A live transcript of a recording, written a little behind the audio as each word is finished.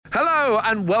Hello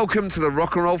and welcome to the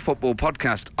Rock and Roll Football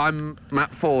Podcast. I'm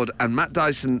Matt Ford and Matt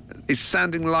Dyson is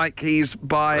sounding like he's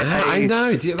by I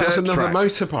know, that's another track.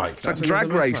 motorbike. It's like a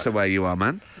drag racer where you are,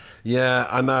 man. Yeah,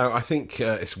 I know. I think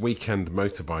it's weekend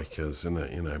motorbikers, isn't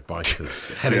it? You know,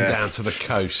 bikers heading down to the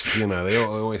coast. You know, they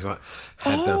always like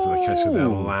head down to the coast with their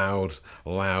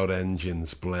loud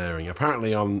engines blaring.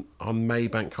 Apparently on May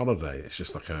Bank holiday, it's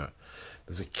just like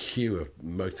there's a queue of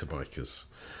motorbikers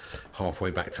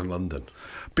halfway back to London.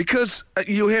 Because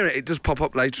you'll hear it does pop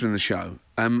up later in the show.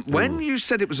 When you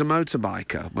said it was a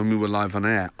motorbiker when we were live on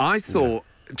air, I thought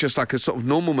just like a sort of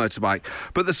normal motorbike.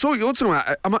 But the sort you're talking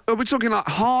about, are we talking like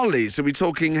Harleys? Are we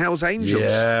talking Hells Angels?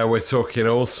 Yeah, we're talking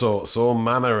all sorts, all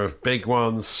manner of big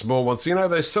ones, small ones. You know,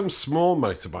 there's some small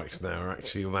motorbikes now are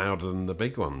actually louder than the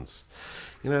big ones.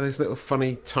 You know, those little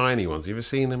funny, tiny ones. You ever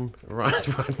seen them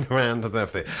riding around? I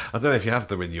don't know if you have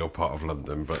them in your part of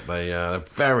London, but they are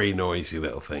very noisy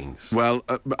little things. Well,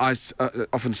 I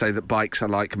often say that bikes are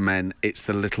like men. It's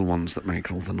the little ones that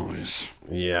make all the noise.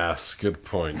 Yes, good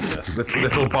point. Yes,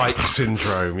 little bike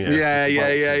syndrome. Yes.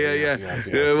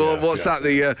 Yeah. What's that?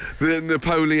 The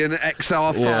Napoleon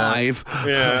XR5.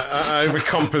 Yeah,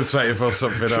 overcompensated for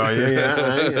something, are you?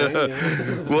 Yeah.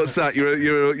 What's that?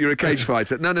 You're a cage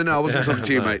fighter? No. I wasn't talking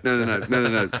to you, mate.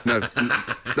 No.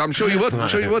 I'm sure you would. No.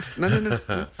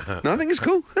 I think it's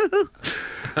cool.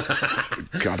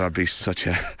 God, I'd be such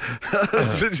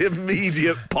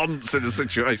immediate ponce in a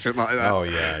situation like that. Oh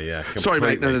yeah. Completely. Sorry,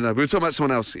 mate. No. We were talking about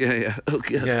someone else. Yeah. Oh,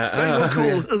 God. Yeah.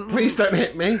 Cool. Please don't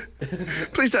hit me.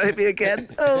 Please don't hit me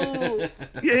again. Oh,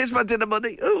 yeah. Here's my dinner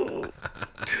money. Oh.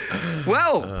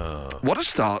 Well, what a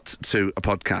start to a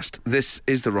podcast. This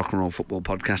is the Rock and Roll Football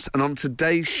Podcast, and on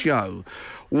today's show,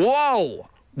 well,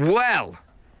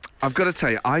 I've got to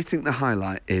tell you, I think the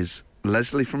highlight is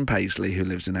Leslie from Paisley, who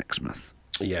lives in Exmouth.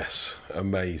 Yes,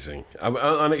 amazing.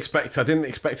 Unexpected. I didn't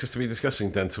expect us to be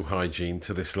discussing dental hygiene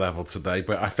to this level today,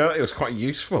 but I felt it was quite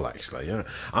useful, actually. Yeah.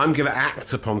 I'm going to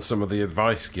act upon some of the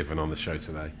advice given on the show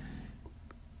today.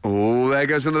 Oh, there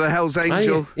goes another Hell's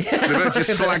Angel. They're just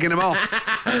slagging him off.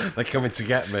 They're coming to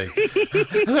get me.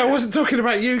 No, I wasn't talking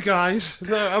about you guys.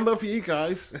 No, I love you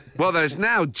guys. Well, there's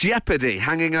now jeopardy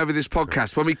hanging over this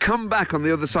podcast. When we come back on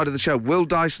the other side of the show, will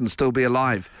Dyson still be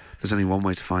alive? There's only one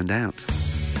way to find out.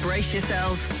 Brace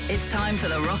yourselves. It's time for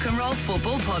the Rock and Roll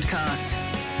Football Podcast.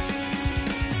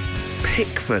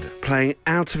 Pickford playing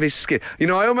out of his skin. You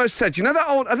know, I almost said, you know that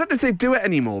old, I don't know if they do it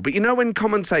anymore, but you know when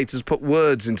commentators put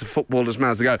words into footballers'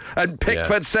 mouths, they go, and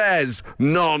Pickford says,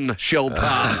 none shall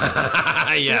pass.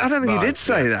 Yeah, I don't think he did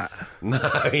say that. No,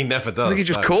 he never does. I think he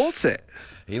just caught it.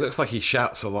 He looks like he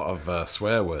shouts a lot of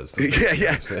swear words.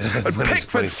 Yeah. And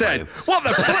Pickford said, what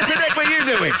the flipping heck were you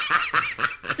doing?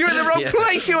 You're in the wrong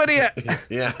place, you idiot.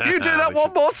 Yeah. You do that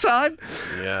one more time.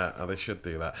 Yeah, they should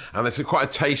do that. And it's quite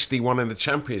a tasty one in the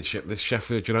Championship. This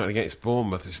Sheffield United against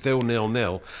Bournemouth is still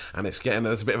 0-0, and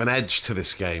there's a bit of an edge to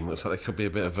this game. Looks like there could be a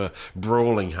bit of a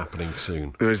brawling happening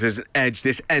soon. There's an edge,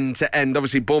 this end-to-end.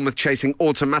 Obviously, Bournemouth chasing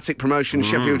automatic promotion.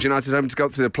 Sheffield United home to go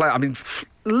through the play. I mean,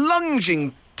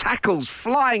 lunging tackles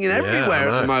flying in everywhere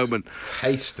at the moment.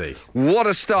 Tasty. What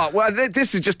a start. Well,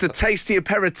 this is just a tasty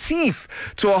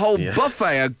aperitif to a whole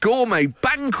buffet, a gourmet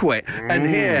banquet. And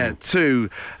here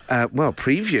to,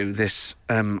 preview this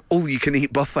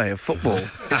all-you-can-eat buffet of football,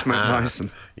 it's Matt Dyson.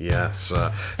 Yes,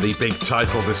 the big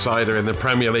title decider in the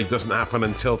Premier League doesn't happen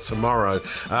until tomorrow.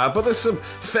 But there's some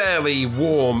fairly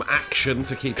warm action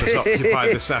to keep us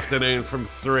occupied this afternoon from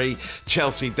 3.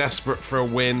 Chelsea desperate for a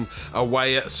win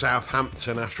away at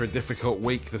Southampton after a difficult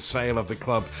week. The sale of the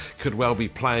club could well be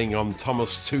playing on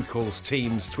Thomas Tuchel's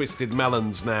team's twisted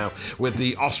melons now, with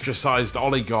the ostracised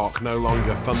oligarch no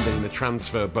longer funding the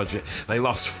transfer budget. They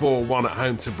lost 4-1 at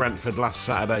home to Brentford last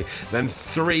Saturday, then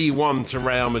 3-1 to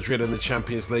Real Madrid in the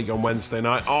Champions League on Wednesday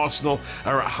night. Arsenal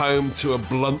are at home to a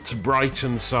blunt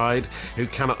Brighton side who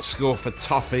cannot score for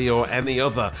toffee or any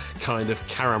other kind of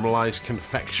caramelised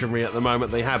confectionery at the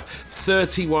moment. They had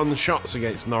 31 shots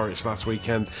against Norwich last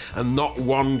weekend and not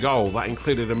one goal. That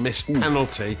included a missed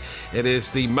penalty. It is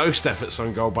the most efforts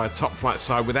on goal by a top-flight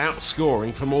side without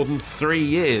scoring for more than 3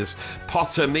 years.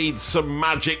 Potter needs some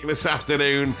magic this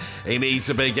afternoon. He needs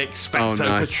a big expecto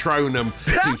patronum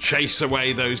to chase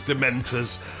away those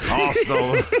dementors.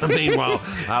 Arsenal, meanwhile,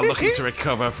 looking to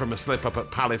recover from a slip-up at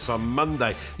Palace on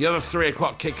Monday. The other 3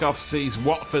 o'clock kickoff sees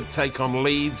Watford take on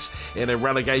Leeds in a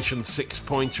relegation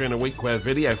 6-pointer in a week where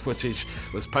video footage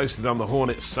was posted on the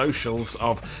Hornets' socials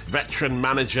of veteran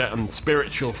manager and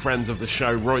spiritual friend of the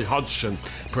show, Roy Hodgson,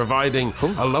 providing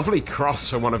a lovely cross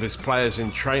for one of his players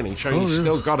in training, showing he's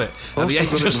still got it at the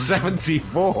age of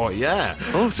 74. Yeah.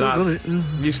 Still got it.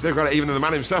 You've still got it. Even the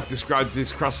man himself described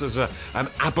this cross as an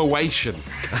aberration.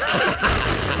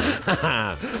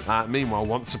 Meanwhile,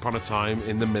 once upon a time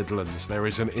in the Midlands, there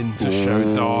is an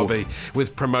inter-show derby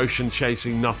with promotion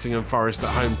chasing Nottingham Forest at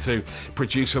home to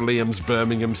producer Liam's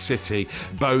Birmingham City.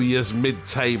 Bowyer's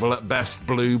mid-table at best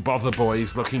blue bother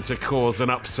boys looking to cause an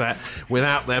upset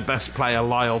without their best player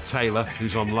Lyle Taylor,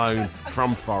 who's on loan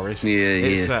from Forest.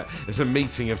 It's a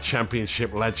meeting of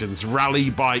Championship legends. Rally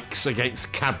Bikes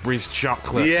against Cadbury's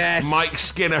Chocolate. Yes. Mike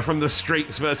Skinner from the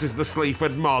Streets versus the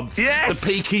Sleaford Mods. Yes. The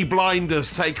Peaky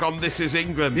Blinders take on This Is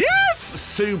England. Yes.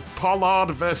 Sue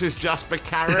Pollard versus Jasper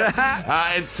Carrot.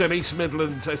 It's an East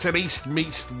Midlands. It's an East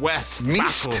meets West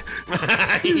battle.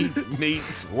 East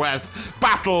meets West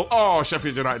battle. Oh,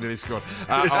 Sheffield United nearly scored.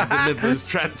 Of the Midlands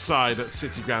Trent side at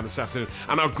City Ground this afternoon.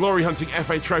 And our glory hunting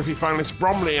FA Trophy finalists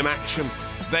Bromley in action.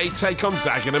 They take on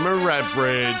Dagenham and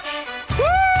Redbridge. Woo!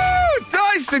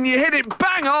 Dyson, you hit it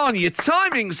bang on. Your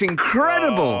timing's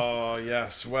incredible. Oh,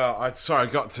 yes. Well, I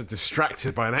got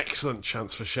distracted by an excellent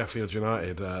chance for Sheffield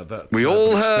United. We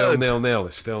all Still heard. 0-0.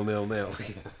 It's still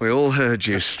 0-0. We all heard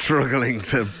you struggling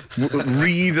to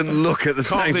read and look at the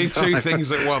same time. Can't do two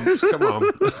things at once. Come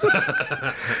on.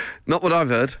 Not what I've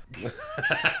heard.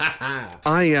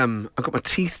 I got my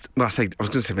teeth. Well, I was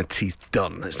going to say my teeth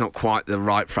done. It's not quite the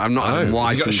right. I'm not having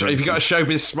whitened. Have you got a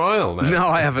showbiz smile now? No,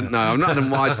 I haven't. No, I'm not having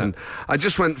whitened. I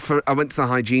went to the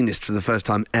hygienist for the first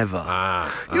time ever.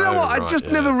 You know what? I just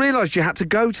never realised you had to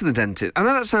go to the dentist. I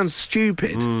know that sounds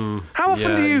stupid. How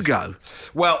often do you go?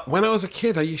 Well, when I was a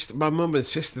kid, my mum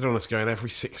insisted on us going every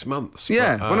 6 months.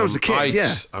 Yeah, when I was a kid,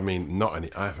 I mean,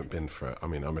 I haven't been for. I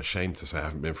mean, I'm ashamed to say I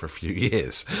haven't been for a few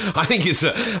years. I think it's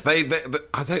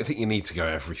I don't think you need to go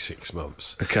every 6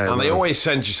 months. Okay, and they always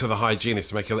send you to the hygienist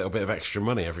to make a little bit of extra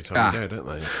money every time you go, don't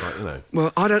they? It's like, you know.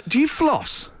 Well, I don't. Do you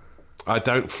floss? I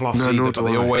don't floss either, but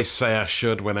they always say I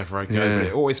should whenever I go. But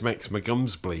it always makes my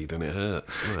gums bleed and it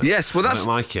hurts. Yes, well, I don't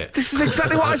like it. This is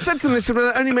exactly what I said to them. They said,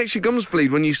 well, it only makes your gums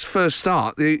bleed when you first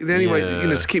start. The only way,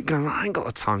 to keep going, I ain't got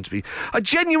the time to be. I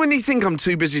genuinely think I'm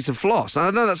too busy to floss. I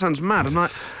know that sounds mad. I'm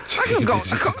like,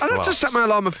 I have to set my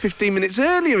alarm at 15 minutes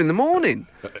earlier in the morning.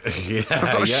 I've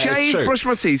got to shave, brush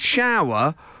my teeth,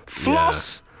 shower,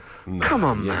 floss. No, come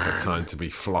on, you man. haven't got time to be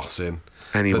flossing.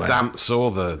 Anyway. The dance or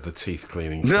the teeth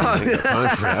cleaning. No. You ain't got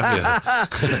time for it,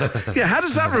 have you? Yeah, how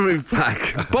does that remove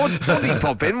plaque? Body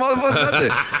popping? What does that do?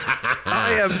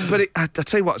 I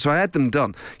tell you what, so I had them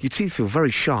done. Your teeth feel very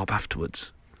sharp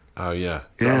afterwards. Oh, yeah.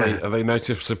 Yeah. Are they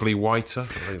noticeably whiter?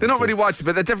 They're not really whiter,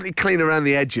 but they're definitely clean around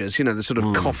the edges, the sort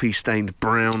of coffee-stained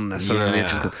brownness around the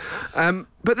edges.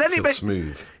 But then it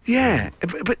smooth. Yeah,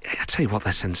 but I tell you what,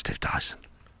 they're sensitive, Dyson.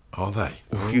 Are they?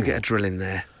 You get a drill in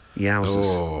there. Yowzers.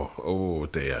 Oh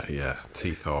dear, yeah.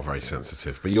 Teeth are very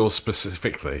sensitive. But yours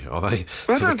specifically, are they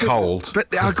cold? But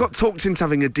I got talked into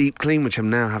having a deep clean, which I'm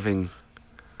now having.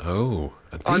 Oh,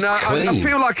 a deep clean. I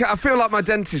feel like my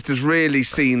dentist has really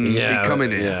seen me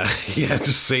coming in. Yeah,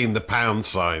 just seen the pound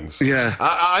signs. Yeah.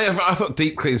 I thought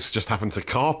deep cleans just happened to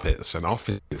carpets and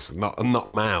offices,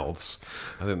 not mouths.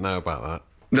 I didn't know about that.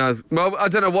 No, well, I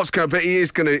don't know what's going, but he's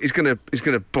gonna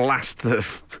blast the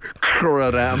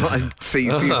crud out of my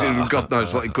teeth using God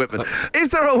knows what equipment.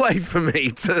 Is there a way for me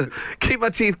to keep my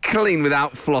teeth clean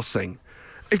without flossing?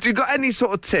 If you've got any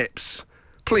sort of tips,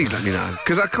 please let me know,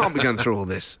 because I can't be going through all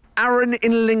this. Aaron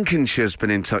in Lincolnshire's been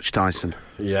in touch, Tyson.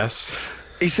 Yes.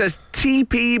 He says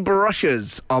TP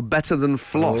brushes are better than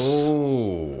floss.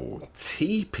 Oh,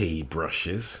 TP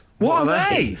brushes. What are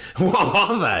they? What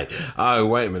are they? Oh,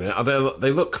 wait a minute.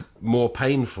 They look more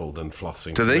painful than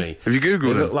flossing to me. Have you Googled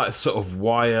They them? look like sort of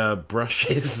wire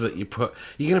brushes that you put...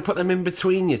 You're going to put them in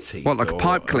between your teeth? What, like a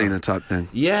pipe cleaner type thing?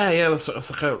 Yeah. It's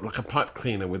like a pipe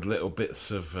cleaner with little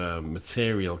bits of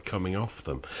material coming off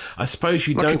them. I suppose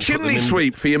you don't... Like a chimney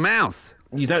sweep for your mouth.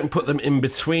 You don't put them in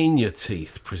between your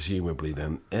teeth, presumably,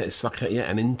 then. It's like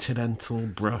an incidental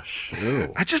brush.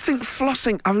 Ew. I just think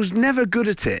flossing... I was never good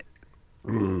at it.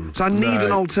 So I need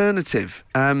an alternative.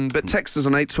 But text us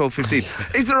on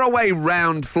 81215. Is there a way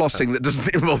round flossing that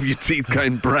doesn't involve your teeth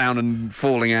going brown and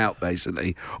falling out,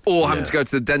 basically? Or having to go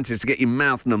to the dentist to get your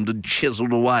mouth numbed and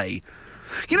chiseled away?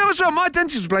 You know, as well, my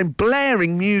dentist was playing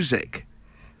blaring music.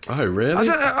 Oh, really?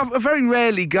 I very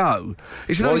rarely go.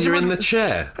 He said, While you're in the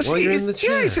chair? Yeah,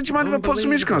 he said, do you mind if I put some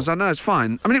music on? I said, no, it's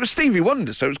fine. I mean, it was Stevie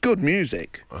Wonder, so it was good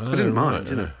music. I didn't mind,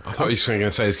 I thought you were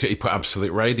going to say he put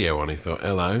Absolute Radio on. He thought,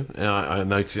 hello, I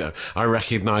noticed, I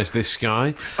recognise this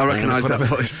guy. I recognise that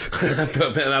voice. Put a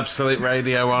bit of Absolute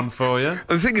Radio on for you. And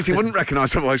the thing is, he wouldn't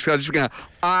recognise that voice, so I just be going,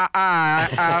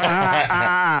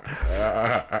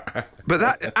 But But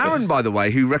that Aaron, by the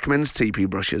way, who recommends TP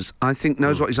brushes, I think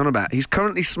knows what he's on about. He's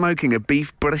currently smoking a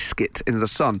beef brisket in the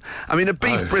sun. I mean, a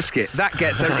beef brisket, that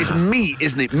gets... It's meat,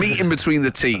 isn't it? Meat in between the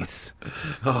teeth.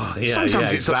 Oh, yeah,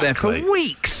 Sometimes it's up there for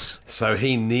weeks. So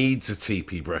he needs a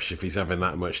TP brush if he's having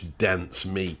that much dense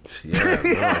meat. Yeah,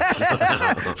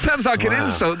 nice. Sounds like an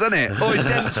insult, doesn't it? Oh,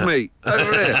 dense meat.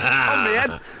 Over here. On my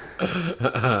head.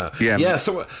 Yeah,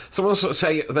 so someone sort of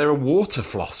say they're a water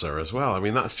flosser as well. I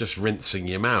mean, that's just rinsing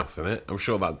your mouth, isn't it? I'm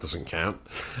sure that doesn't count.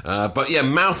 But yeah,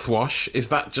 mouthwash, is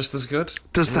that just as good?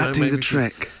 Does that do the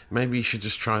trick? Maybe you should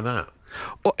just try that.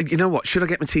 Or, you know what? Should I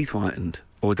get my teeth whitened?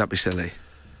 Or would that be silly?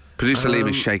 Producer Liam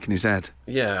is shaking his head.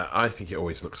 Yeah, I think it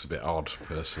always looks a bit odd,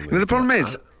 personally. Now, the problem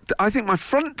is, I think my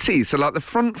front teeth, so like the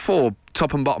front four,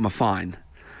 top and bottom, are fine.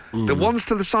 The ones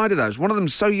to the side of those, one of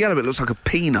them's so yellow it looks like a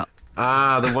peanut.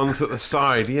 Ah, the ones at the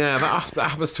side. Yeah, that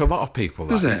happens to a lot of people.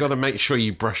 Does it? You've got to make sure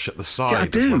you brush at the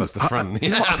side as well as the front.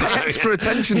 I pay extra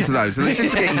attention to those, and they seem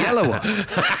to get yellower.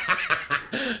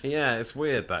 Yeah, it's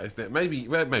weird, that, isn't it?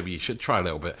 Maybe you should try a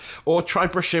little bit, or try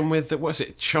brushing with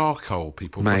charcoal.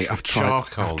 People, mate, I've tried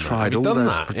charcoal. I've tried all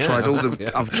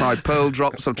those. I've tried Pearl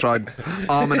Drops. I've tried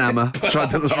Arm & Hammer. I've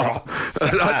tried them lot.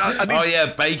 Oh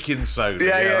yeah, baking soda.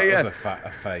 Yeah. That was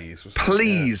a phase.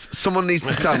 Please, someone needs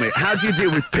to tell me, how do you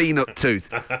deal with peanut tooth?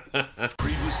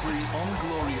 Previously on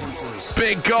Glory Hunters.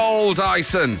 Big goal,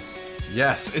 Dyson.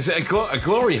 Yes, is it a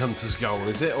Glory Hunters goal?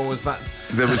 Is it, or was that?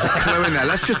 There was a clue in there.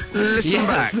 Let's just listen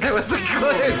back. There was a clue.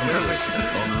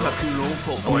 On Rock and Roll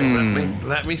Football.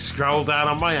 Let me scroll down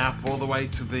on my app all the way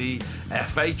to the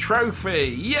FA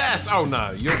Trophy. Yes. Oh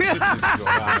no, York City have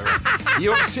scored.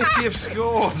 York City have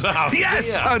scored. Oh, Yes.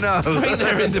 dear. Oh no. I mean,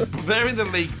 they're in the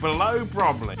league below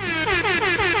Bromley.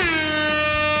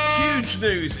 Huge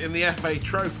news in the FA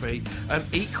Trophy, an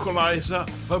equaliser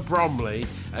for Bromley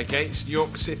against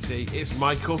York City. It's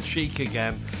Michael Cheek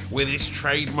again with his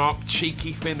trademark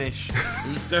cheeky finish.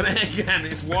 He's done it again.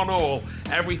 It's 1-1.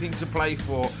 Everything to play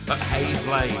for at Hayes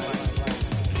Lane.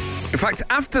 In fact,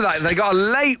 after that, they got a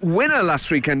late winner last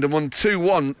weekend and won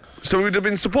 2-1. So we would have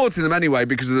been supporting them anyway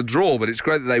because of the draw, but it's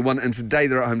great that they won. And today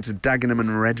they're at home to Dagenham and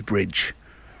Redbridge.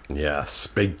 Yes,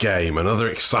 big game. Another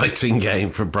exciting game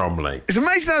for Bromley. It's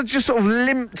amazing how they just sort of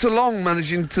limped along,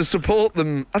 managing to support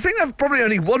them. I think they've probably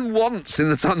only won once in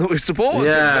the time that we've supported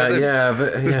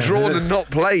them. They've drawn and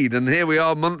not played, and here we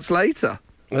are months later.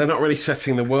 They're not really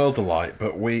setting the world alight,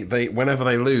 but whenever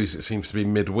they lose, it seems to be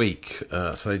midweek.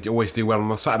 So they always do well on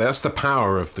the Saturday. That's the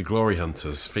power of the Glory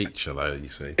Hunters feature, though, you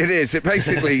see. It is. It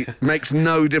basically makes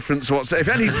no difference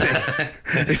whatsoever. If anything,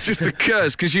 it's just a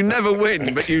curse, because you never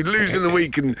win, but you lose in the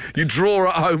week and you draw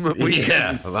at home at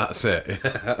weekends. Yeah, that's it.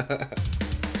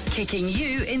 Kicking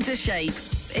you into shape.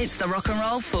 It's the Rock and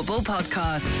Roll Football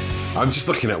Podcast. I'm just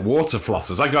looking at water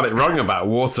flossers. I got it wrong about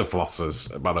water flossers,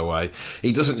 by the way.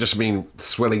 He doesn't just mean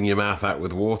swilling your mouth out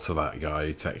with water, that guy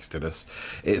who texted us.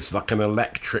 It's like an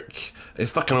electric...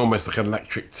 It's like almost like an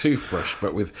electric toothbrush,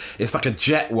 but it's like a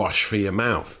jet wash for your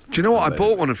mouth. Do you know what? I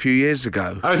bought one a few years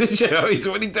ago. Oh, did you? Oh, he's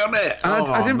already done it. And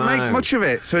I didn't make much of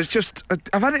it, so it's just...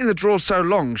 I've had it in the drawer so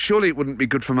long, surely it wouldn't be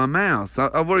good for my mouth.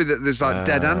 I worry that there's like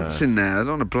dead ants in there. I don't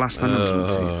want to blast them into my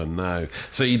teeth. Oh, no.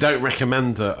 So you don't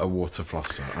recommend a water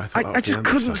flosser? I just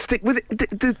couldn't stick with it.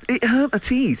 It hurt my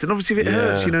teeth, and obviously if it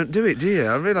hurts, you don't do it, do you?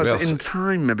 I realised that in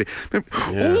time, maybe.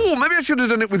 Oh, maybe I should have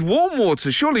done it with warm water.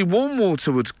 Surely warm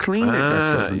water would clean it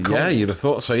better than cold. Yeah, you'd have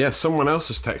thought so. Yeah, someone else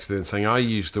has texted in saying I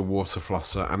used a water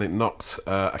flosser and it knocked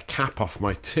a cap off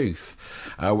my tooth,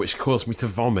 which caused me to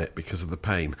vomit because of the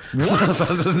pain. That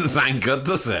doesn't sound good,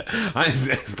 does it?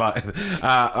 It's like,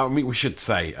 I mean, we should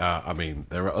say,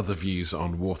 there are other views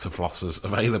on water flossers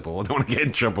available. I don't want to get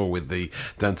in trouble with the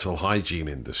dental hygiene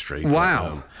industry.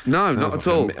 Wow. But, no, not at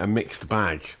all. A mixed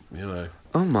bag, you know.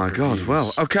 Oh, my God.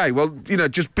 Well, OK, well,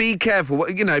 just be careful.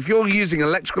 If you're using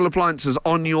electrical appliances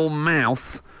on your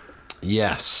mouth...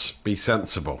 Yes, be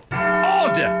sensible.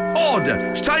 Order!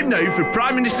 It's time now for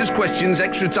Prime Minister's Questions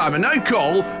Extra Time. And now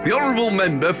call the Honourable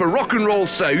Member for Rock and Roll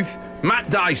South, Matt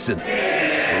Dyson.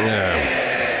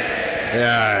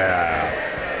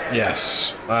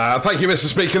 Yes. Thank you, Mr.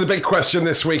 Speaker. The big question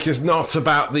this week is not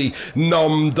about the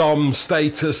nom-dom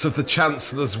status of the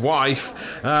Chancellor's wife,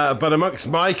 but amongst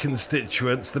my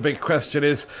constituents, the big question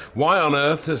is, why on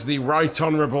earth has the Right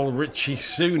Honourable Richie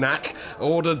Sunak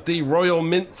ordered the Royal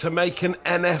Mint to make an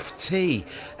NFT,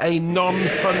 a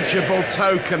non-fungible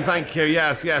token? Thank you.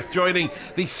 Yes. Joining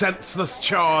the senseless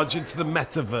charge into the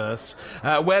metaverse.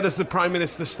 Where does the Prime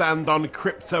Minister stand on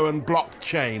crypto and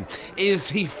blockchain? Is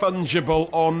he fungible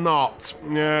or not?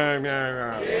 No.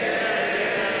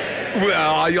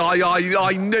 Well,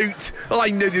 I note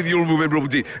that the honourable member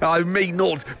opposite. I may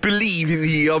not believe in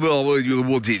the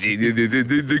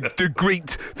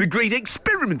great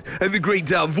experiment and the great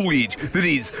voyage that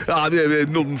is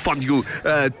non-fungible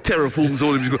terraforms,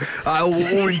 or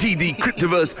indeed the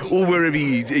cryptoverse, or wherever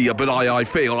but I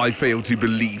fail to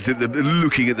believe that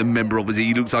looking at the member opposite,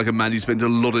 he looks like a man who spends a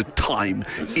lot of time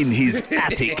in his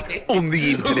attic on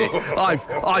the internet.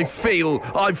 I fail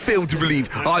to believe.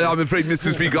 I'm afraid,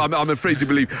 Mr. Speaker, I'm afraid to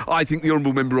believe. I think the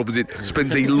honourable member opposite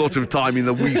spends a lot of time in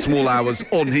the wee small hours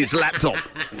on his laptop.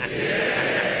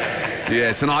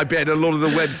 Yes, and I bet a lot of the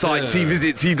websites he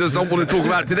visits he does not want to talk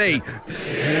about today.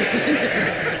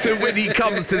 So when he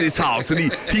comes to this house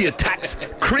and he attacks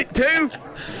crypto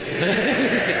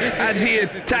and he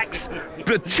attacks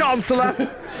the Chancellor,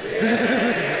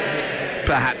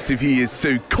 perhaps if he's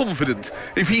so confident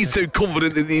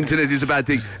that the internet is a bad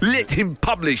thing, let him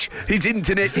publish his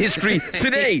internet history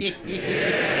today.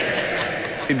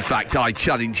 In fact, I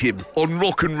challenge him on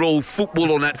Rock and Roll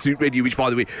Football on Absolute Radio, which, by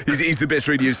the way, is the best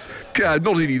radio, not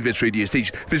only the best radio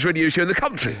station, the best radio show in the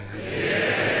country.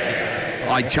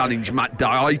 I challenge Matt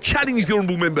Dyer. I challenge the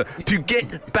honourable member to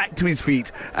get back to his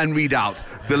feet and read out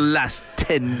the last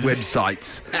 10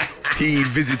 websites he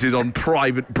visited on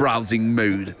private browsing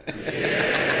mode.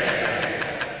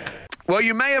 Well,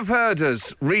 you may have heard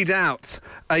us read out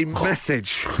a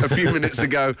message a few minutes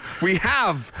ago. We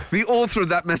have the author of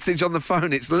that message on the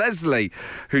phone. It's Leslie,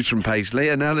 who's from Paisley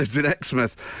and now lives in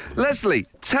Exmouth. Leslie,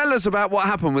 tell us about what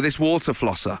happened with this water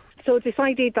flosser. So I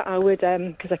decided that I would,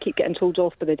 because I keep getting told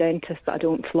off by the dentist that I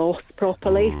don't floss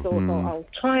properly, so I thought I'll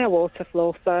try a water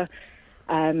flosser,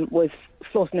 was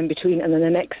flossing in between, and then the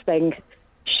next thing,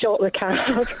 shot the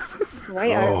card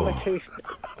right out of my tooth,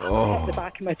 at the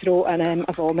back of my throat, and I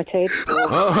vomited.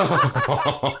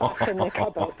 In the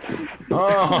cupboard.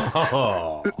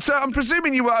 So I'm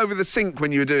presuming you were over the sink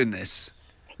when you were doing this?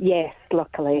 Yes,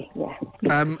 luckily, yeah.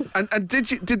 And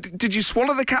did you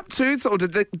swallow the cap tooth, or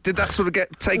did that sort of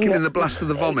get taken in the blast of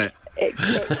the vomit? It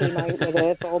came out with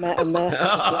the vomit and the...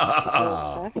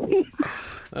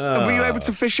 Were you able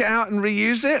to fish it out and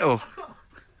reuse it, or?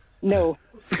 No.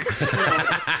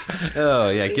 Oh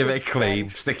yeah, give it a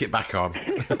clean, stick it back on.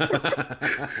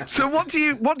 So what do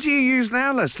you use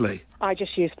now, Leslie? I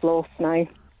just use floss now.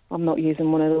 I'm not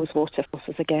using one of those water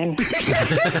flossers again.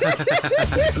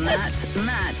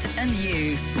 Matt and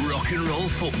you. Rock and Roll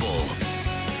Football.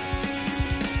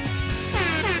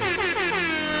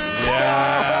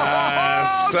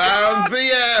 Yeah, sound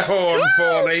the air horn,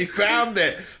 Forney, sound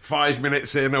it. 5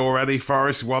 minutes in already,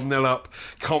 Forest 1-0 up.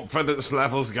 Confidence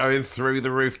levels going through the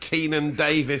roof. Keenan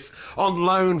Davis on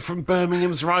loan from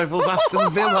Birmingham's rivals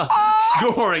Aston Villa,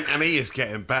 scoring, and he is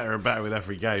getting better and better with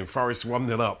every game. Forest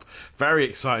 1-0 up. Very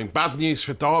exciting. Bad news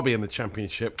for Derby in the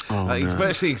Championship. It's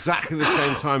virtually exactly the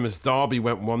same time as Derby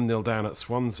went 1-0 down at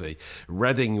Swansea.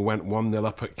 Reading went 1-0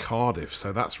 up at Cardiff,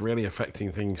 so that's really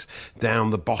affecting things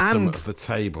down the bottom of the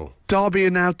table. Derby are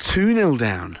now 2-0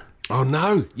 down. Oh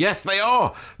no, yes they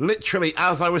are. Literally,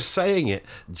 as I was saying it,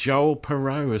 Joel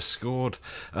Perreault has scored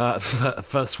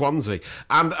for Swansea.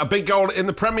 And a big goal in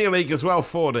the Premier League as well,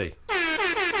 40.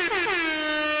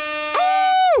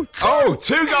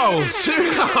 Two goals!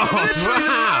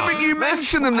 Wow. When you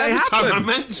mention them, they Every time I happen.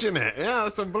 mention it. Yeah,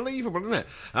 that's unbelievable, isn't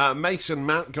it? Mason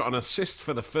Mount got an assist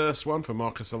for the first one for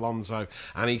Marcus Alonso,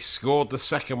 and he scored the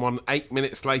second one 8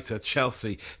 minutes later.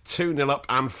 Chelsea 2-0 up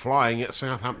and flying at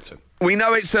Southampton. We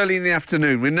know it's early in the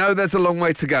afternoon. We know there's a long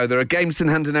way to go. There are games in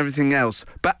hand and everything else.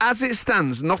 But as it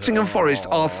stands, Nottingham Forest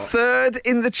are third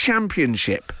in the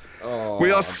Championship. We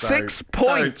are 6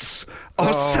 points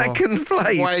off second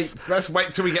place. Let's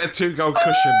wait till we get a 2-goal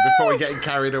cushion before we get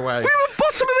carried away. We were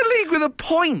bottom of the league with a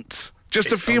point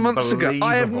just a few months ago.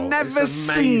 I have never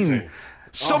seen...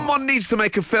 Someone needs to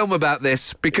make a film about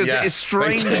this because it is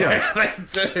stranger. They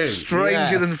do.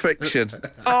 Stranger than fiction.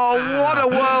 Oh, what a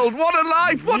world. What a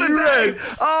life. What a day.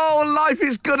 Oh, life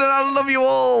is good and I love you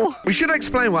all. We should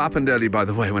explain what happened earlier, by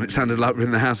the way, when it sounded like we're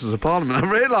in the Houses of Parliament. I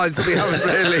realised that we haven't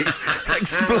really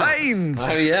explained.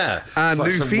 Oh, yeah. Our it's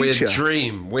like new some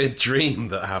feature. Weird dream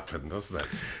that happened, wasn't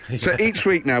it? So each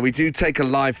week now we do take a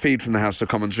live feed from the House of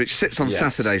Commons, which sits on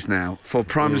Saturdays now for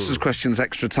Prime Minister's Questions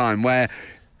Extra Time, where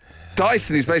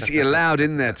Dyson is basically allowed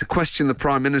in there to question the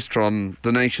Prime Minister on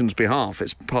the nation's behalf.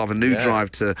 It's part of a new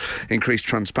drive to increase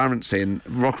transparency, and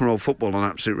Rock and Roll Football on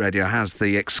Absolute Radio has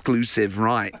the exclusive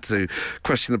right to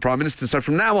question the Prime Minister. So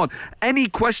from now on, any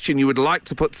question you would like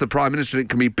to put to the Prime Minister, it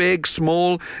can be big,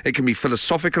 small, it can be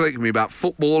philosophical, it can be about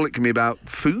football, it can be about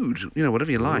food,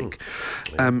 whatever you like.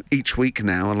 Each week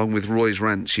now, along with Roy's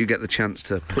Rants, you get the chance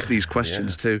to put these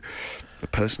questions to The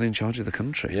person in charge of the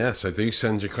country. Yeah, so do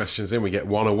send your questions in. We get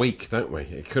one a week, don't we?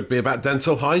 It could be about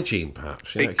dental hygiene,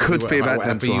 perhaps. It could be about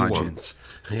dental hygiene.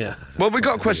 Yeah. Well, we've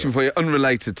got a question for you,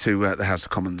 unrelated to the House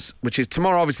of Commons, which is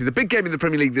tomorrow. Obviously, the big game in the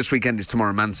Premier League this weekend is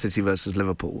tomorrow, Man City versus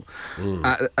Liverpool.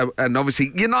 And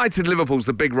obviously, United-Liverpool's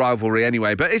the big rivalry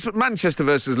anyway, but it's Manchester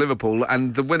versus Liverpool,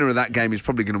 and the winner of that game is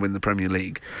probably going to win the Premier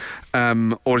League,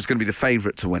 or is going to be the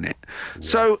favourite to win it. Yeah.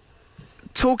 So,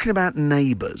 talking about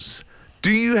neighbours,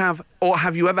 do you have, or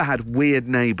have you ever had weird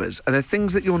neighbours? Are there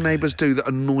things that your neighbours do that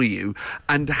annoy you?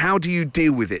 And how do you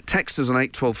deal with it? Text us on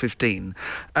 8 12 15.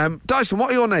 Dyson,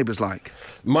 what are your neighbours like?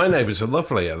 My neighbours are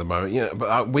lovely at the moment. Yeah,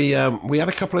 but we had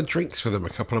a couple of drinks with them a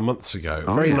couple of months ago.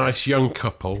 Very nice young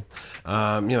couple.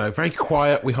 Very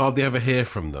quiet. We hardly ever hear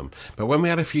from them. But when we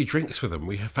had a few drinks with them,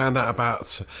 we found out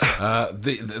about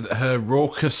her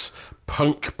raucous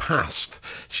punk past.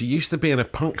 She used to be in a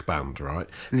punk band, right?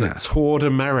 That toured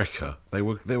America. They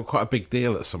were quite a big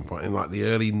deal at some point in like the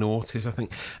early noughties, I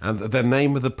think. And the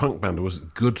name of the punk band was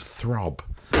Good Throb.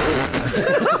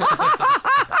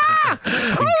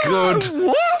 Good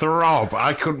Throb.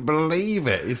 I couldn't believe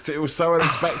it. It was so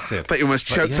unexpected. But you almost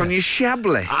choked on your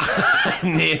Chablis.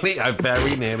 I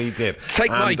very nearly did.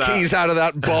 Take my keys out of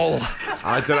that bowl.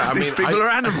 I don't know. These people are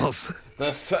animals.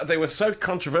 They were so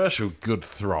controversial, Good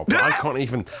Throb. I can't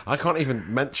even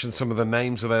mention some of the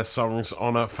names of their songs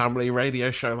on a family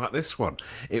radio show like this one.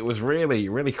 It was really,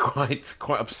 really quite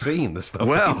obscene, the stuff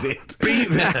they did. Beat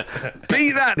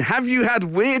that. Have you had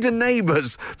weirder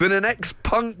neighbours than an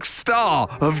ex-punk star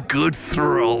of Good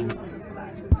Throb?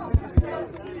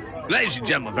 Ladies and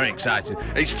gentlemen, very excited.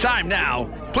 It's time now.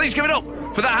 Please give it up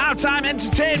for the halftime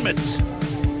entertainment.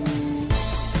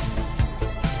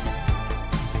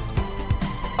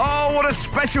 Oh, what a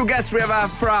special guest we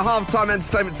have for our halftime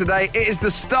entertainment today. It is the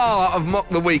star of Mock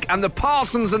the Week and the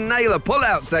Parsons and Naylor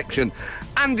pull-out section,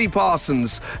 Andy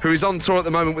Parsons, who is on tour at the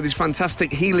moment with his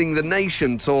fantastic Healing the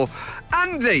Nation tour.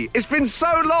 Andy, it's been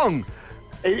so long.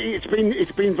 It's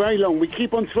been very long. We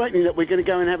keep on threatening that we're going to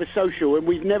go and have a social, and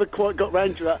we've never quite got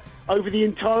round to that over the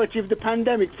entirety of the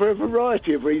pandemic for a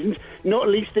variety of reasons, not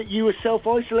least that you were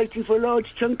self-isolating for a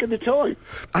large chunk of the time.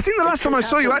 I think the last time I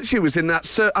saw you actually was in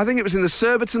that, I think it was in the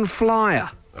Surbiton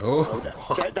Flyer.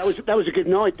 That was a good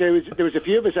night. There was a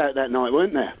few of us out that night,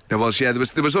 weren't there? There was, yeah.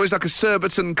 There was always like a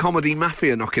Surbiton comedy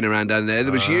mafia knocking around down there.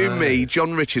 There was you, me,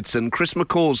 John Richardson, Chris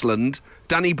McCausland,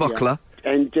 Danny Buckler. Yeah.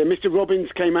 And Mr.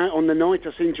 Robbins came out on the night,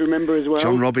 I seem to remember as well.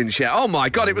 John Robbins, yeah. Oh, my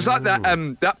God, it was like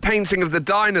that painting of the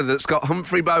diner that's got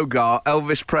Humphrey Bogart,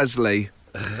 Elvis Presley.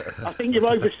 I think you're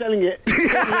overselling it.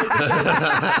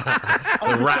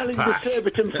 Overselling the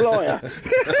Surbiton Flyer.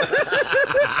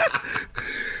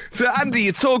 So, Andy,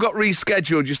 your tour got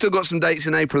rescheduled. You've still got some dates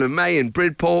in April and May in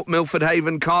Bridport, Milford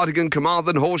Haven, Cardigan,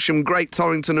 Carmarthen, Horsham, Great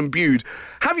Torrington and Bude.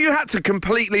 Have you had to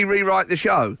completely rewrite the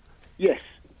show? Yes.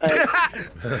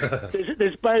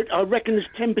 There's about, I reckon there's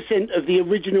 10% of the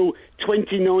original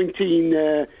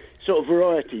 2019 sort of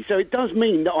variety. So it does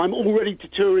mean that I'm all ready to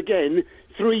tour again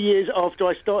 3 years after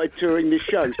I started touring this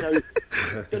show. So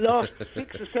the last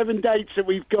 6 or 7 dates that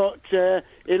we've got,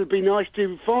 it'll be nice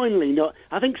to finally not...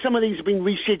 I think some of these have been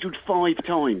rescheduled 5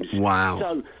 times.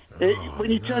 Wow. So when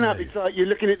you turn up, it's like you're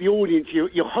looking at the audience,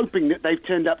 you're hoping that they've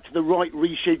turned up to the right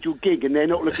rescheduled gig and they're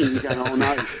not looking and going, oh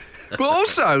no. But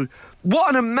also... what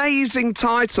an amazing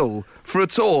title for a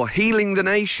tour, Healing the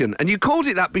Nation. And you called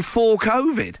it that before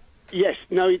COVID. Yes,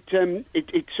 no, it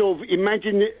sort of,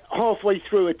 imagine halfway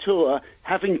through a tour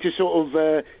having to sort of,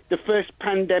 the first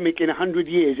pandemic in 100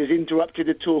 years has interrupted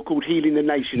a tour called Healing the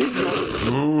Nation. It's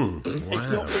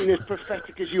not been as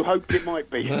prophetic as you hoped it might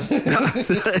be.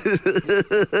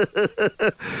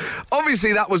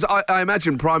 Obviously, that was, I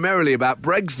imagine, primarily about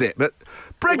Brexit, but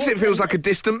Brexit feels like a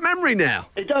distant memory now.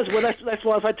 It does. Well, that's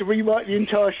why I've had to rewrite the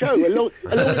entire show. Along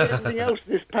with everything else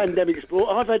this pandemic's brought,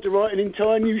 I've had to write an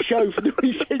entire new show for the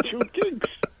rescheduled gigs.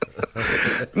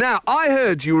 Now, I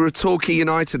heard you were a Torquay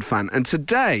United fan, and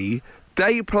today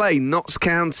they play Notts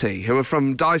County, who are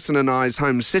from Dyson and I's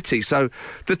home city. So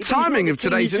the timing of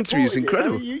today's interview is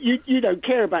incredible. You don't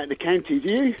care about the county,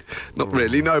 do you? Not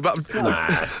really, no, but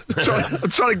I'm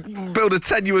trying to build a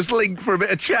tenuous link for a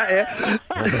bit of chat here.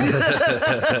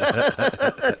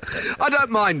 I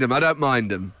don't mind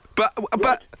them. But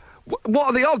what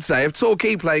are the odds, of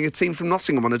Torquay playing a team from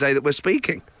Nottingham on a day that we're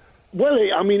speaking? Well,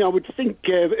 I mean, I would think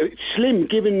slim,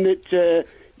 given that...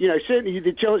 certainly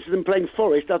the chance of them playing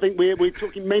Forest, I think we're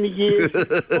talking many years,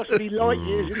 possibly light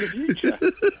years in the future.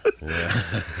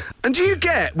 Yeah. And do you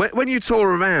get, when you tour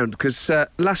around, because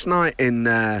last night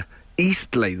in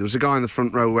Eastleigh, there was a guy in the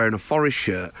front row wearing a Forest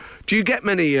shirt, do you get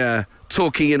many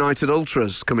Torquay United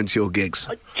ultras coming to your gigs?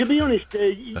 To be honest,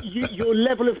 your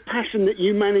level of passion that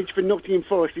you manage for Nottingham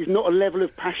Forest is not a level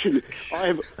of passion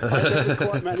I've never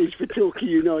quite managed for Torquay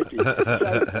United.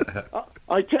 So,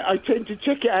 I tend to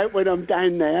check it out when I'm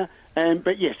down there.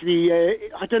 But yes,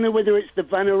 I don't know whether it's the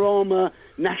Vanarama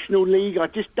National League. I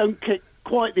just don't get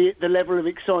quite the level of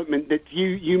excitement that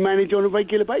you manage on a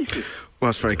regular basis. Well,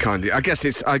 that's very kind of you. I guess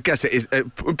it is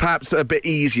perhaps a bit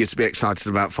easier to be excited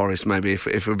about Forest, maybe,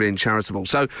 if we're being charitable.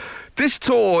 So, this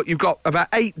tour, you've got about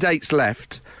 8 dates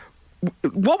left.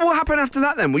 What will happen after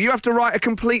that, then? Will you have to write a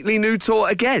completely new tour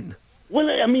again? Well,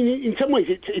 I mean, in some ways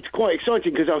it's quite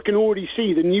exciting because I can already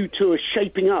see the new tour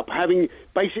shaping up, having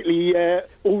basically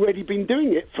already been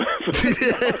doing it for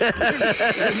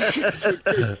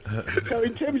So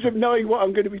in terms of knowing what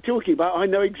I'm going to be talking about, I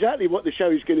know exactly what the show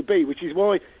is going to be, which is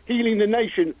why Healing the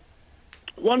Nation,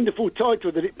 wonderful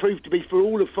title that it proved to be for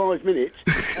all of 5 minutes,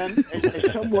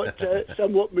 has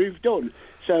somewhat moved on.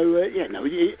 So,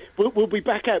 we'll be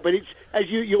back out. But it's, as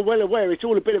you're well aware, it's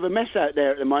all a bit of a mess out there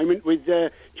at the moment with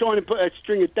trying to put a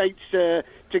string of dates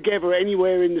together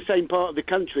anywhere in the same part of the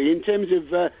country. In terms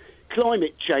of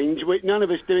climate change, none of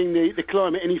us doing the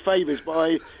climate any favours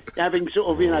by having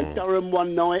sort of, Durham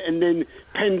one night and then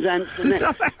Penzance the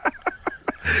next.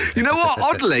 You know what?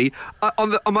 Oddly,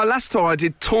 on my last tour, I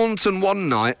did Taunton one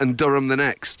night and Durham the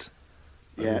next.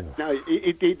 Yeah, no,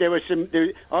 there were some.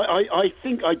 I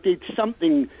think I did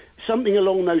something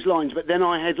along those lines, but then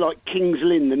I had like Kings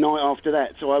Lynn the night after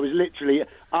that, so I was literally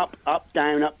up,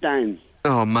 down, up, down.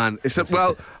 Oh man,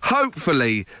 well,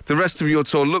 hopefully the rest of your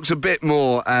tour looks a bit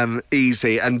more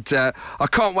easy, and I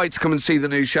can't wait to come and see the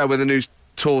new show when the new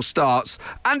tour starts.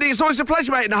 Andy, it's always a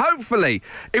pleasure, mate, and hopefully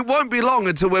it won't be long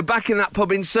until we're back in that pub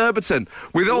in Surbiton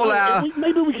with all our...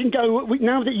 Maybe we can go,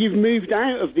 now that you've moved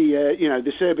out of the,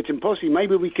 the Surbiton posse,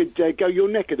 maybe we could go your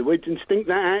neck of the woods and stink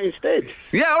that out instead.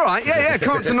 Yeah, all right, yeah,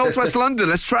 come up to North West London,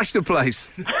 let's trash the place.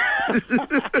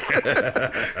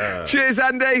 Cheers,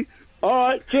 Andy. All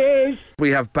right, cheers. We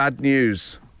have bad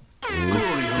news.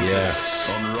 Yes.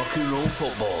 On Rock and Roll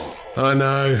Football. I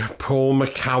know. Paul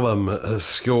McCallum has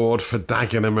scored for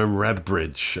Dagenham and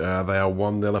Redbridge. They are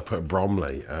 1-0 up at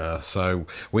Bromley. So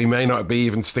we may not be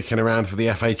even sticking around for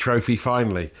the FA Trophy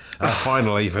final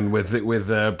even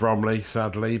with Bromley,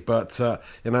 sadly. But,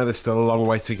 there's still a long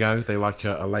way to go. They like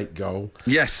a late goal.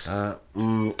 Yes. And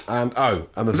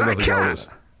there's another goal.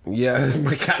 Yeah,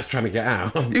 my cat's trying to get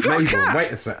out. You got a cat?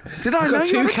 Wait a sec. Did I know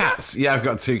got you had two a cat? cats? Yeah, I've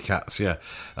got 2 cats, yeah.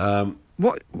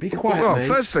 What? Be quiet, Well, mate.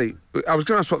 firstly, I was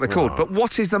going to ask what they're called, but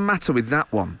what is the matter with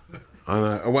that one? I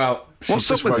know. Well, What's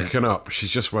she's up just with woken up. She's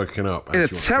just woken up. In a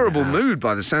terrible mood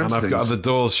by the sounds And of I've got things. the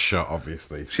doors shut,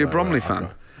 obviously. Is she a Bromley fan?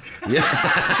 Yeah.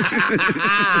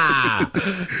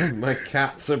 My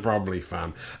cat's a Bromley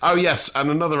fan. Oh, yes,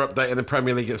 and another update in the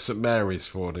Premier League at St Mary's,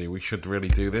 Fordy. We should really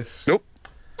do this. Nope.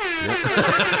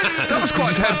 That was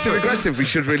quite passive aggressive. We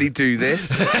should really do this.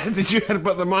 Did you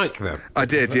headbutt the mic then? I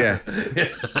did, yeah.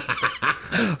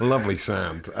 Lovely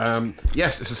sound.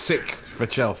 Yes, it's a 6th for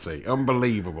Chelsea.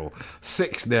 Unbelievable.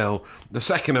 6-0. The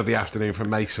second of the afternoon for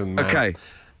Mason Mount. Okay.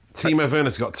 Timo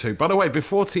Werner's got 2. By the way,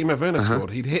 before Timo Werner scored,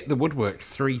 he'd hit the woodwork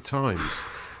 3 times.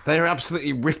 They are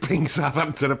absolutely ripping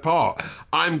Southampton apart.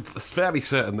 I'm fairly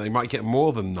certain they might get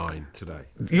more than 9 today.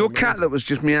 Your cat that was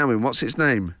just meowing, what's its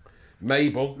name?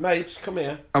 Mabel. Mabes, come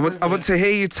here. I want to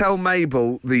hear you tell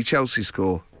Mabel the Chelsea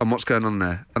score and what's going on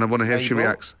there. And I want to hear if she Mabel?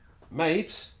 reacts.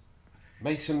 Mabes,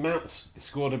 Mason Mount's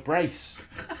scored a brace.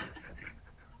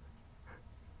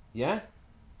 Yeah?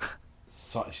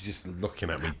 So, she's just looking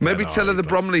at me. Maybe tell her the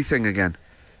Bromley thing again.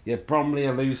 Yeah, Bromley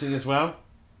are losing as well.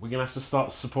 We're going to have to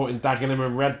start supporting Dagenham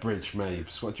and Redbridge,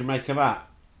 Mabes. What do you make of that?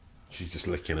 She's just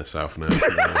licking herself now.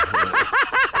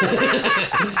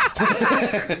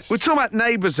 We're talking about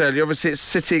neighbours earlier. Obviously, it's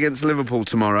City against Liverpool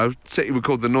tomorrow. City were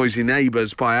called the Noisy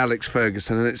Neighbours by Alex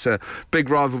Ferguson, and it's a big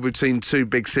rival between 2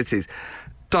 big cities.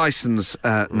 Dyson's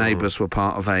neighbours were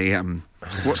part of a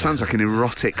what sounds like an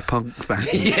erotic punk band.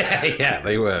 yeah,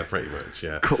 they were pretty much,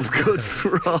 yeah. Called Good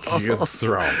Throb. Good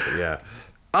Throb, yeah.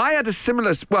 I had a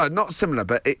similar, well, not similar,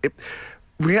 but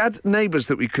we had neighbours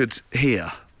that we could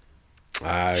hear. Oh,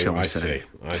 I say,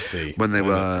 see. When they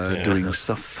were doing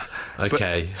stuff.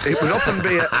 Okay. But it would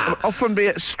often be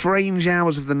at strange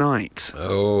hours of the night.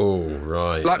 Oh,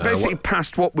 right. Like basically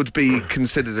past what would be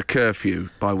considered a curfew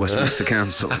by Westminster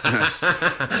Council. Yes.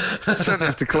 Certainly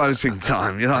after closing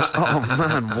time. You're like, oh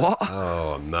man, what?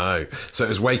 Oh, no. So it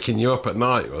was waking you up at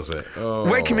night, was it? Oh.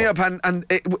 Waking me up, and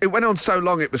it went on so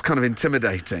long it was kind of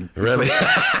intimidating. Really?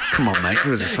 Come on, mate,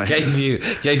 do us a favour.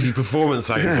 Gave you performance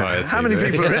anxiety. How many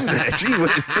people are in there? Gee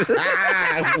whiz.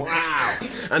 Wow.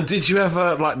 And did you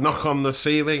ever knock knock on the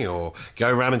ceiling or go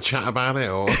around and chat about it?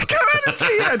 Or Go around and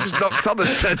see. I just knocked on and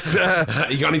said,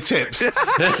 you got any tips?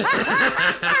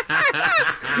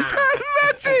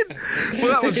 imagine.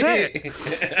 Well, that was it.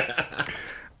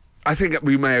 I think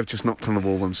we may have just knocked on the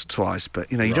wall once or twice,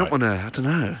 but, you don't want to, I don't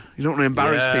know, you don't want to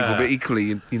embarrass people, but equally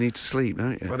you need to sleep,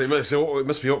 don't you? Well, it must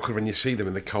be awkward when you see them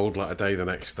in the cold light of day the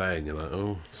next day and you're like,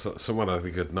 oh, someone had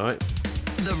a good night.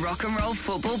 The Rock and Roll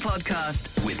Football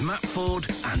Podcast. With Matt Ford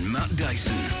and Matt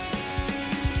Dyson.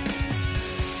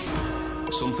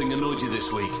 Something annoyed you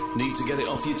this week? Need to get it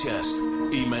off your chest?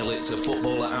 Email it to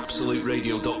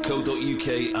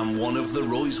football@absoluteradio.co.uk and one of the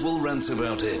Roys will rant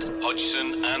about it.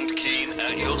 Hodgson and Keane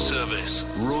at your service.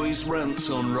 Roy's Rants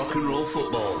on Rock and Roll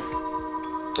Football.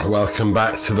 Welcome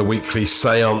back to the weekly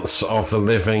seance of the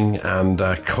living, and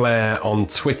Claire on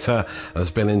Twitter has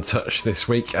been in touch this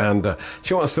week, and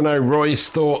she wants to know Roy's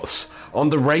thoughts on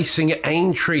the racing at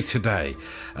Aintree today.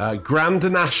 Grand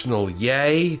National,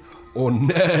 yay or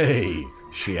nay,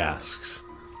 she asks.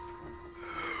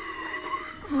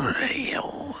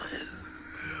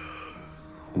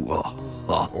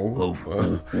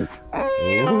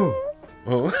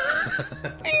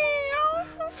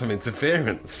 Some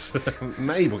interference.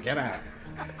 Mabel, get out.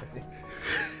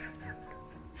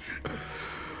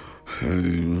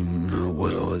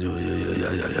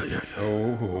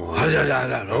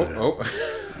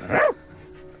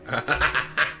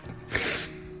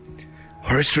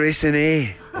 Horse racing,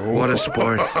 eh? What a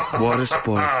sport. What a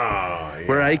sport.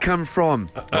 Where I come from,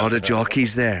 a lot of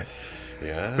jockeys there.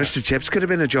 Yeah. Mr. Chips could have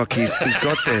been a jockey. He's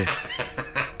got the...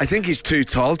 I think he's too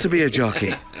tall to be a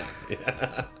jockey.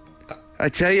 I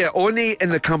tell you, only in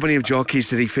the company of jockeys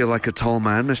did he feel like a tall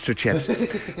man, Mr. Chips.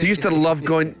 He used to love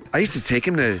going... I used to take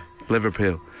him to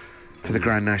Liverpool for the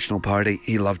Grand National Party.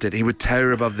 He loved it. He would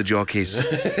tower above the jockeys.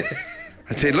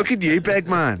 I'd say, look at you, big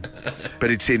man. But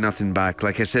he'd say nothing back.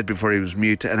 Like I said before, he was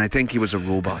mute, and I think he was a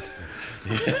robot.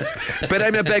 But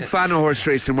I'm a big fan of horse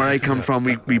racing. Where I come from,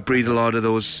 we breed a lot of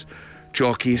those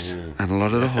jockeys and a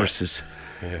lot of the horses.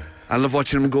 I love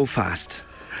watching them go fast.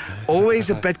 Always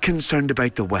a bit concerned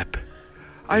about the whip.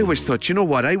 I always thought, you know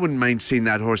what, I wouldn't mind seeing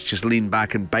that horse just lean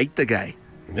back and bite the guy.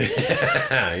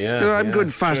 I'm going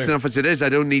fast enough as it is. I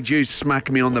don't need you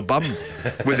smacking me on the bum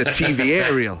with a TV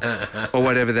aerial or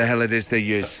whatever the hell it is they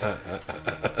use.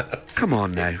 Come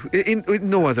on now. In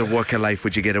no other walk of life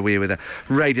would you get away with it.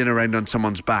 Riding around on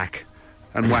someone's back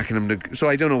and whacking them. So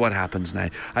I don't know what happens now.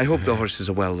 I hope the horses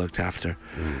are well looked after.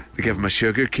 They give them a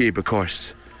sugar cube, of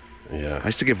course. I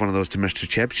used to give one of those to Mr.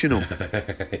 Chips, you know.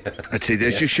 I'd say,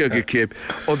 there's your sugar cube.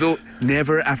 Although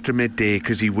never after midday,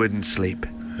 because he wouldn't sleep.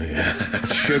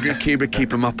 Sugar cube would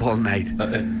keep him up all night.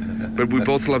 But we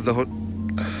both love the...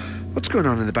 What's going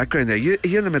on in the background there? You're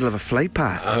in the middle of a flight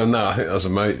path. Oh, no, I think that was a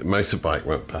motorbike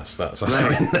went past that. So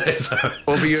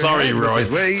Over your sorry, head,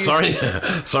 Roy. Sorry,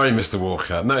 Mr.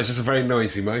 Walker. No, it's just a very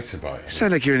noisy motorbike. You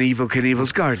sound like you're in Evel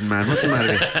Knievel's garden, man. What's the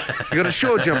matter with you? You got a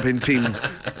show jumping team.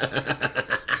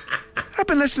 I've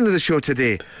been listening to the show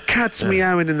today. Cats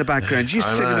meowing in the background. You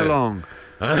singing along.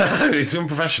 I know, it's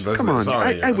unprofessional, isn't Come on, it?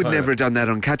 Sorry, I would never have done that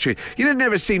on Cattery. You'd have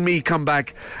never seen me come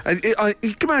back. You can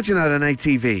imagine that on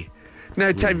ITV.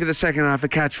 Now, time for the second half of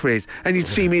Catchphrase, and you'd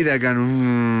see me there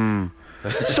going,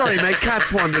 Sorry, my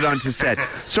cat's wandered onto set.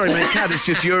 Sorry, my cat has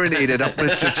just urinated up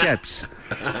Mr. Chips.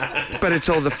 But it's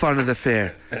all the fun of the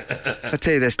fair. I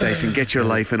tell you this, Dyson, get your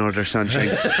life in order,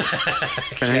 sunshine.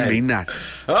 And I mean that.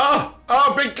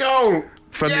 Oh, big goal!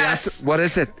 From yes! What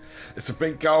is it? It's a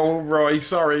big goal, Roy.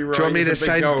 Sorry, Roy. Do you want me to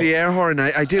sound the air horn?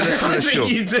 I do listen to the show. I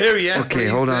think you do, yeah. Okay,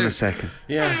 hold on a second.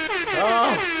 Yeah.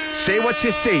 Say what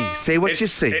you see. Say what you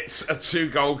see. It's a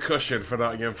 2-goal cushion for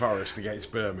Nottingham Forest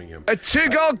against Birmingham. A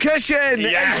 2-goal cushion!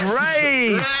 Yes! It's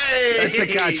right! That's a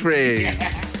catchphrase.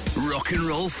 Yeah. Rock and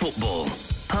Roll Football.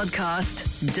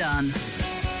 Podcast done.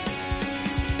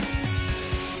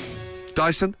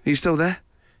 Dyson, are you still there?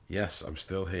 Yes, I'm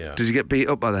still here. Did you get beat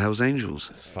up by the Hells Angels?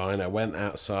 It's fine. I went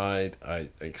outside. I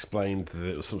explained that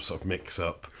it was some sort of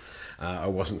mix-up. I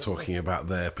wasn't talking about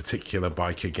their particular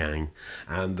biker gang.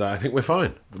 And I think we're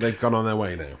fine. They've gone on their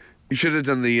way now. You should have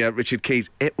done the Richard Keys.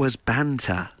 It was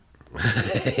banter.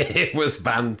 It was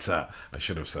banter. I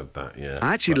should have said that, yeah.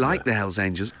 I actually like the Hells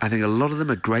Angels. I think a lot of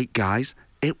them are great guys.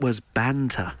 It was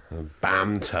banter.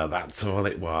 Banter, that's all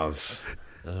it was.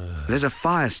 There's a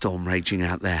firestorm raging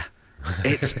out there.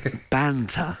 It's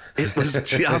banter. It was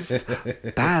just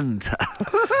banter.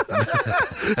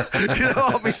 You know,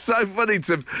 it'd be so funny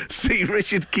to see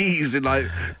Richard Keys in like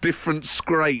different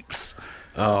scrapes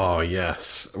Oh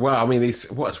yes. Well, I mean,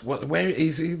 where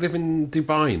is he living in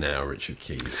Dubai now, Richard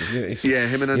Keys? Yeah,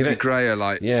 him and Andy Gray are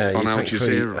like on Al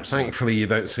Jazeera. Thankfully, you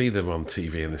don't see them on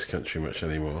TV in this country much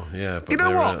anymore. Yeah, but you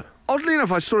know what? Oddly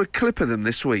enough, I saw a clip of them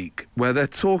this week where they're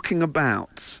talking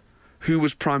about who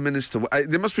was Prime Minister.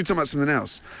 They must be talking about something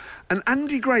else. And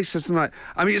Andy Gray says something like,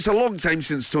 I mean, it's a long time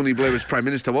since Tony Blair was Prime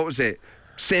Minister. What was it?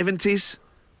 70s?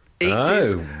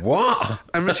 80s? Oh, what?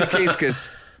 And Richard Keys goes,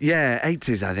 yeah,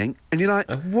 80s, I think. And you're like,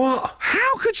 what?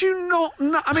 How could you not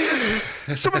know? I mean,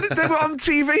 they were on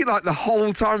TV like the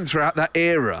whole time throughout that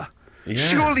era. Yeah,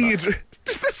 surely you'd...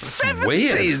 It's the 70s.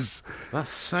 Weird.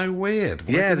 That's so weird.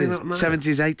 Why the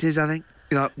 70s, 80s, I think.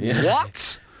 You're like,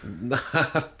 what?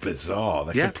 Bizarre.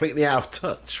 They're completely out of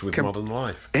touch with modern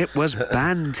life. It was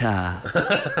banter.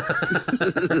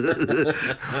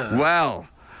 Well,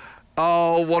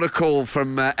 oh, what a call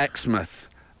from Exmouth.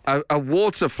 A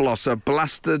water flosser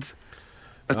blasted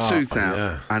a tooth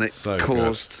out, and it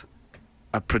caused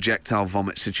a projectile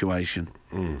vomit situation.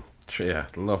 Yeah,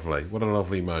 lovely. What a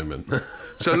lovely moment.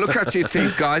 So look after your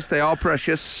teeth, guys. They are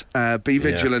precious. Be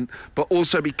vigilant, but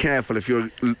also be careful if you're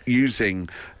using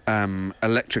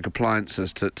electric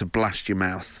appliances to blast your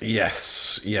mouth.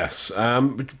 Yes.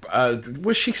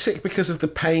 Was she sick because of the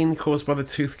pain caused by the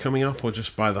tooth coming off, or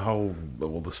just by all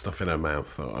the stuff in her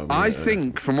mouth? I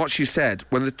think, from what she said,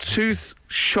 when the tooth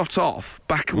shot off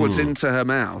backwards into her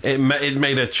mouth, it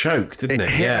made her choke, didn't it? It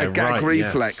hit a gag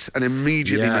reflex and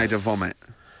immediately made her vomit.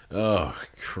 Oh,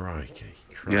 crikey.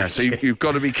 Yeah, so you've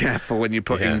got to be careful when you're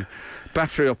putting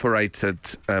battery-operated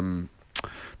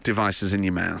devices in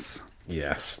your mouth.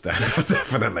 Yes,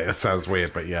 definitely. That sounds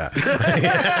weird, but yeah.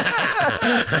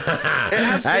 It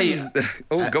has been...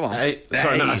 Oh, go on.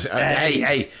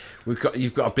 Hey,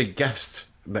 you've got a big guest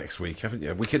next week, haven't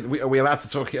you? Are we allowed to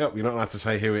talk it up? You're not allowed to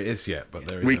say who it is yet, but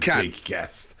there is big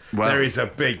guest. Well, there is a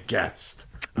big guest.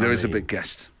 There is a big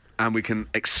guest. And we can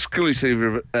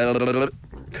exclusively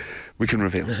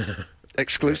reveal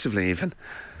exclusively even.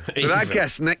 But our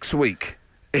guest next week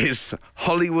is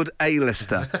Hollywood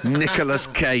A-lister Nicolas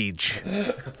Cage.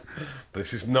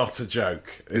 This is not a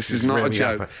joke. This is not really a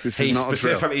joke. This is not a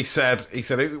drill. He specifically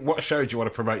said, what show do you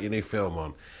want to promote your new film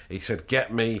on? He said,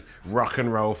 get me Rock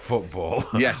and Roll Football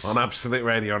on Absolute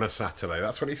Radio on a Saturday.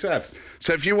 That's what he said.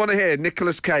 So if you want to hear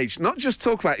Nicolas Cage not just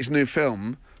talk about his new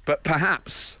film, but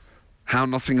perhaps how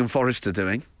Nottingham Forest are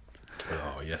doing.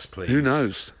 Oh, yes, please. Who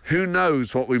knows? Who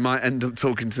knows what we might end up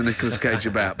talking to Nicolas Cage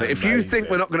about? But if you think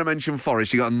we're not going to mention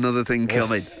Forest, you got another thing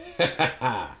coming.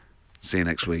 See you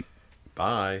next week.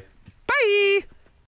 Bye. Bye.